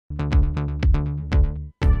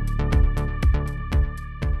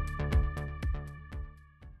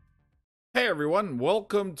Hey everyone,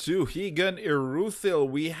 welcome to Higan Eruthyl.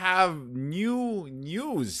 We have new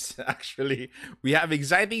news actually. We have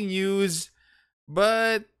exciting news,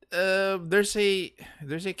 but there's a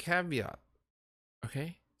caveat,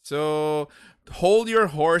 okay? So hold your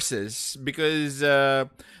horses because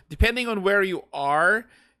depending on where you are,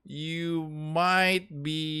 you might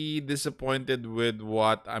be disappointed with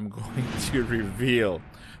what I'm going to reveal.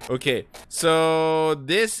 Okay, so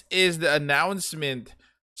this is the announcement.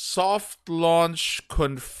 Soft launch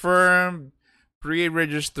confirmed.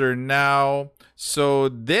 Pre-register now. So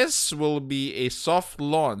this will be a soft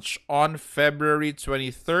launch on February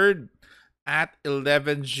 23rd at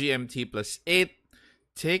 11 GMT plus 8.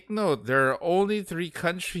 Take note, there are only three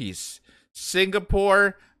countries: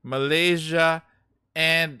 Singapore, Malaysia,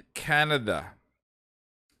 and Canada.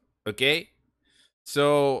 Okay?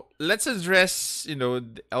 So let's address,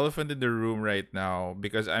 the elephant in the room right now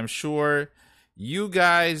because I'm sure you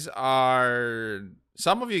guys are,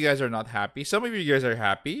 some of you guys are not happy. Some of you guys are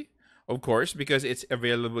happy, of course, because it's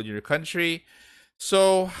available in your country.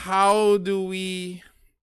 So how do we,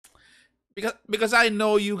 because I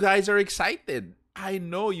know you guys are excited. I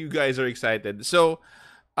know you guys are excited. So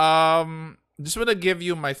just want to give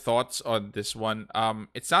you my thoughts on this one.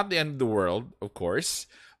 It's not the end of the world, of course,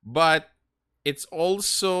 but it's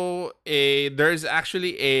also there's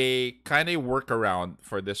actually a kind of workaround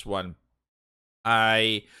for this one.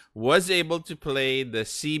 I was able to play the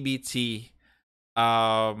CBT,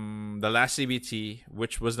 the last CBT,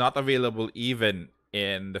 which was not available even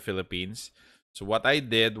in the Philippines. So what I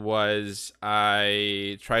did was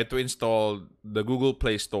I tried to install the Google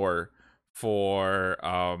Play Store for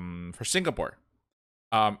Singapore.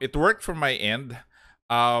 It worked from my end.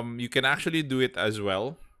 You can actually do it as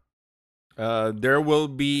well. There will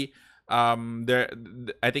be I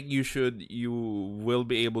think you will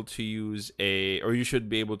be able to use you should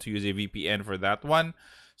be able to use a VPN for that one.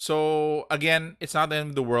 So again, it's not the end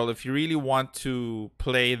of the world. If you really want to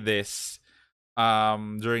play this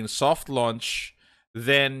during soft launch,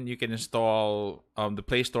 then you can install the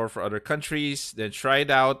Play Store for other countries, then try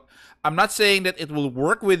it out. I'm not saying that it will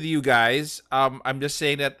work with you guys. I'm just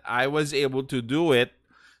saying that I was able to do it.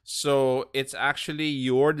 So it's actually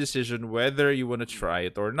your decision whether you want to try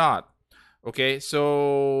it or not. Okay,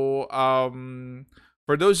 so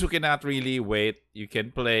for those who cannot really wait, you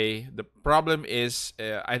can play. The problem is,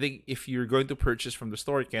 I think if you're going to purchase from the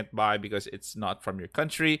store, you can't buy because it's not from your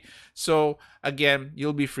country. So again,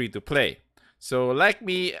 you'll be free to play. So like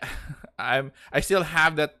me, I still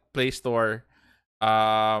have that Play Store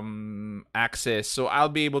access, so I'll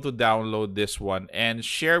be able to download this one and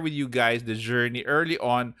share with you guys the journey early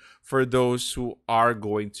on for those who are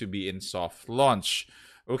going to be in soft launch.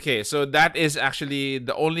 Okay, so that is actually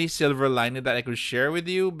the only silver lining that I could share with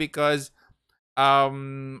you because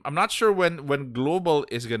I'm not sure when global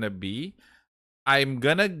is gonna be. I'm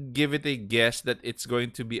gonna give it a guess that it's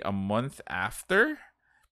going to be a month after.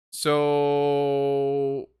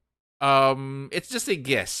 So it's just a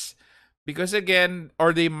guess because again,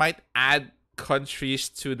 or they might add countries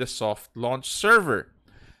to the soft launch server.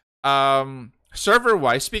 Server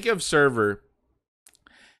wise, speaking of server,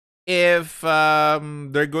 if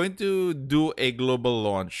they're going to do a global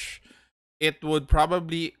launch, it would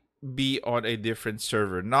probably be on a different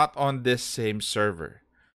server, not on this same server.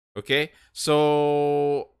 Okay,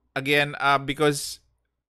 so again, because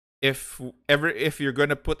if you're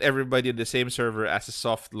gonna put everybody in the same server as a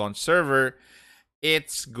soft launch server,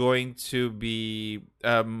 it's going to be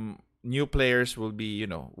new players will be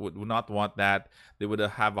would not want that. They would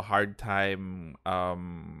have a hard time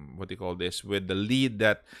what do you call this, with the lead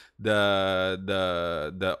that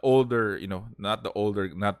the older, not the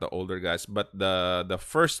older guys, but the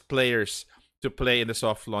first players to play in the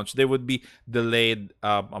soft launch, they would be delayed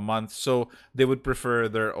a month, so they would prefer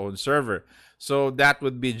their own server. So that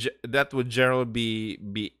would generally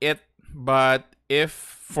be it. But if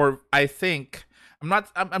for I think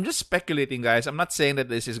I'm just speculating, guys. I'm not saying that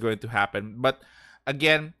this is going to happen, but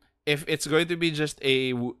again, if it's going to be just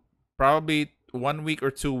probably 1 week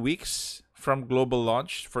or 2 weeks from global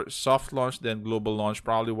launch for soft launch, then global launch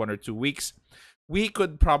probably 1 or 2 weeks, we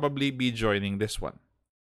could probably be joining this one.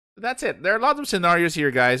 That's it. There are lots of scenarios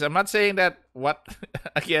here, guys. I'm not saying that what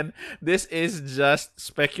again, this is just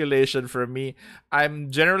speculation from me.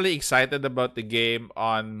 I'm generally excited about the game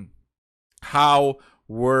on how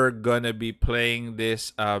we're gonna be playing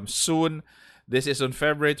this soon. This is on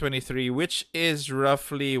February 23, which is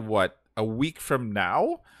roughly what, a week from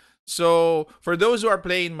now. So for those who are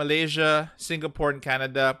playing Malaysia, Singapore, and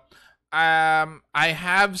Canada, I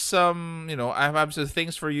have some, I have some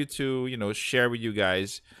things for you to, share with you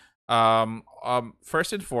guys.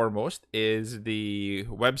 First and foremost is the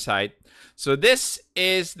website. So this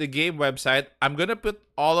is the game website. I'm gonna put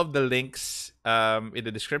all of the links in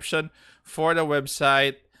the description for the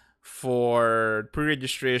website, for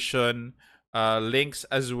pre-registration, links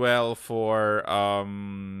as well for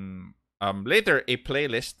later a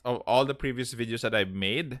playlist of all the previous videos that I've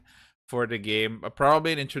made for the game.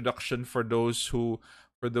 Probably an introduction for those who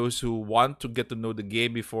want to get to know the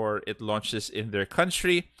game before it launches in their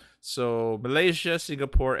country. So Malaysia,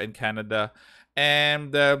 Singapore, and Canada.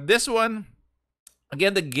 And this one,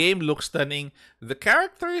 again, the game looks stunning. The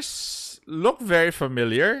characters look very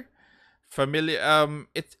familiar.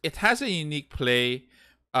 It has a unique play.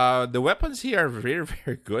 The weapons here are very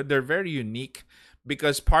very good. They're very unique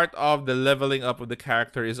because part of the leveling up of the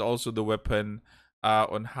character is also the weapon.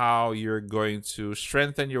 On how you're going to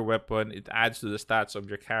strengthen your weapon, it adds to the stats of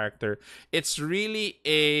your character. It's really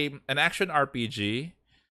an action RPG,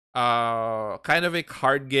 kind of a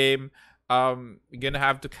card game. You're gonna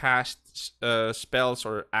have to cast spells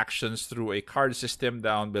or actions through a card system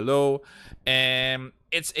down below, and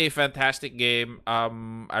it's a fantastic game.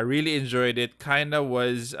 I really enjoyed it. Kinda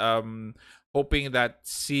was hoping that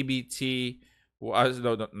CBT was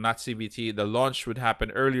no, not CBT. The launch would happen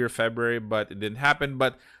earlier February, but it didn't happen.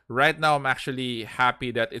 But right now, I'm actually happy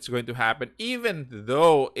that it's going to happen, even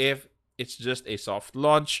though if it's just a soft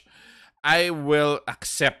launch, I will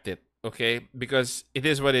accept it, okay? Because it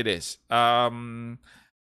is what it is. I'm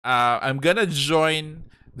gonna join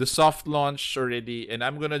the soft launch already, and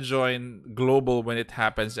I'm gonna join global when it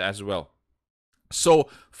happens as well. So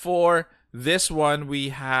for this one, we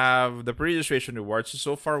have the pre-registration rewards.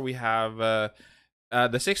 So far, we have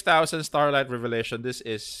the 6,000 Starlight Revelation. This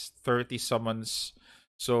is 30 summons.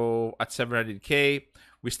 So at 700k,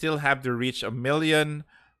 we still have to reach a million.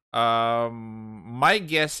 My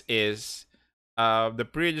guess is the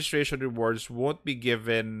pre-registration rewards won't be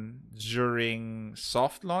given during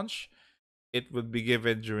soft launch. It would be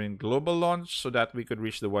given during global launch so that we could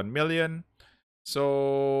reach the 1 million.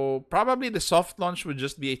 So probably the soft launch would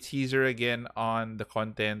just be a teaser again on the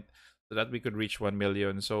content so that we could reach 1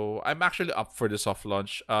 million. So I'm actually up for the soft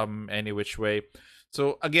launch any which way.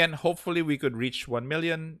 So again, hopefully we could reach 1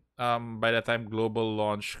 million by the time global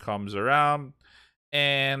launch comes around.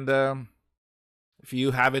 And if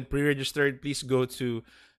you haven't pre-registered, please go to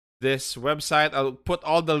this website. I'll put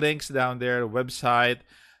all the links down there. Website,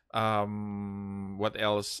 what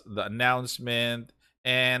else? The announcement,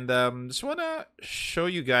 and just wanna show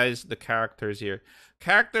you guys the characters here.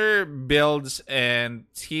 Character builds and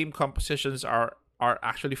team compositions are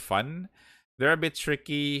actually fun. They're a bit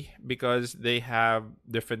tricky because they have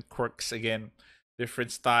different quirks again,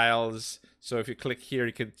 different styles. So if you click here,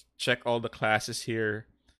 you can check all the classes here: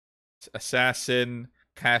 assassin,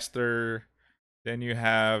 caster. Then you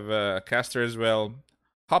have caster as well.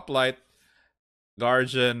 Hoplite,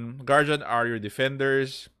 guardian. Guardian are your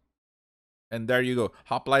defenders, and there you go.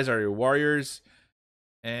 Hoplites are your warriors,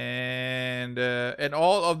 and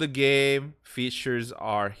all of the game features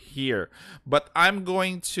are here. But I'm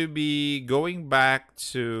going to be going back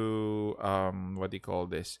to what do you call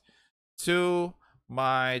this? To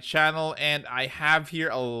my channel, and I have here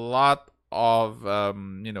a lot of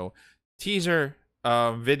teaser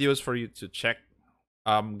videos for you to check.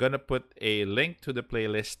 I'm gonna put a link to the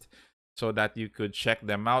playlist so that you could check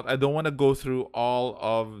them out. I don't want to go through all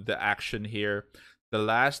of the action here. The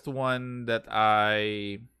last one that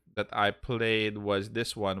I played was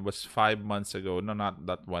this one, was 5 months ago. No, not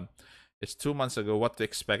that one. It's 2 months ago. What to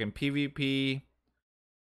expect in PvP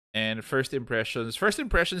and first impressions. First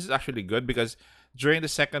impressions is actually good because during the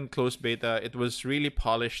second closed beta, it was really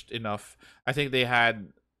polished enough. I think they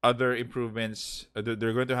had other improvements. They're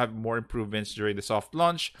going to have more improvements during the soft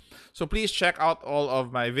launch. So please check out all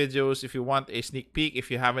of my videos if you want a sneak peek.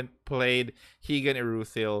 If you haven't played Higan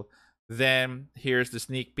Eruthyl, then here's the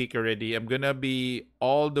sneak peek already. I'm gonna be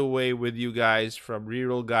all the way with you guys from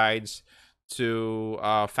reroll guides to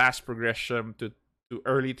fast progression to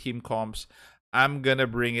early team comps. I'm gonna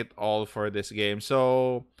bring it all for this game.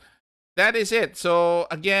 So that is it. So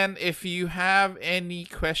again, if you have any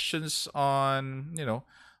questions on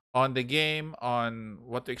on the game, on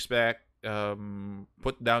what to expect,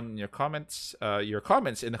 put down in your comments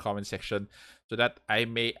in the comment section so that I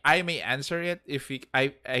may answer it. If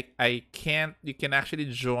I can't, you can actually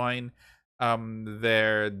join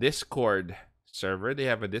their Discord server. They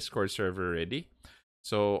have a Discord server already.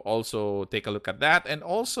 So also take a look at that, and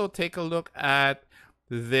also take a look at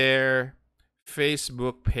their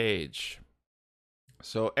Facebook page.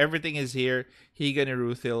 So everything is here. Higan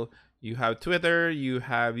Eruthyl. You have Twitter, you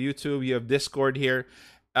have YouTube, you have Discord here.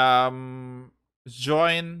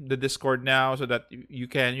 join the Discord now so that you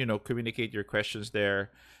can, communicate your questions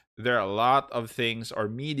there. There are a lot of things or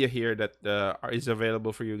media here that is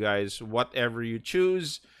available for you guys. Whatever you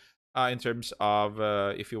choose, in terms of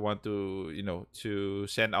if you want to, to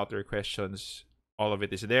send out your questions, all of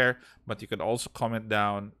it is there. But you can also comment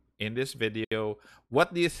down in this video.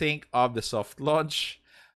 What do you think of the soft launch?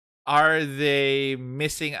 Are they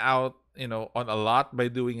missing out, on a lot by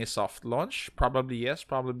doing a soft launch? Probably yes,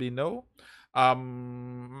 probably no.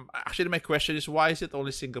 Actually, my question is, why is it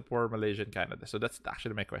only Singapore, Malaysia, and Canada? So that's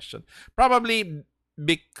actually my question. Probably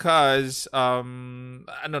because no,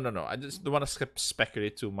 no, no. I just don't want to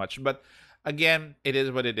speculate too much. But again, it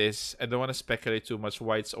is what it is. I don't want to speculate too much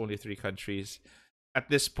why it's only three countries. At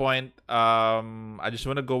this point, I just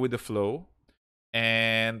want to go with the flow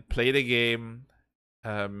and play the game,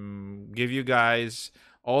 give you guys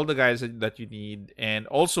all the guys that you need, and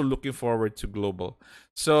also looking forward to global.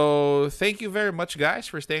 So thank you very much, guys,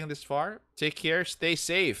 for staying this far. Take care, stay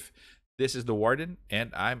safe. This is the Warden,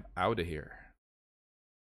 and I'm out of here.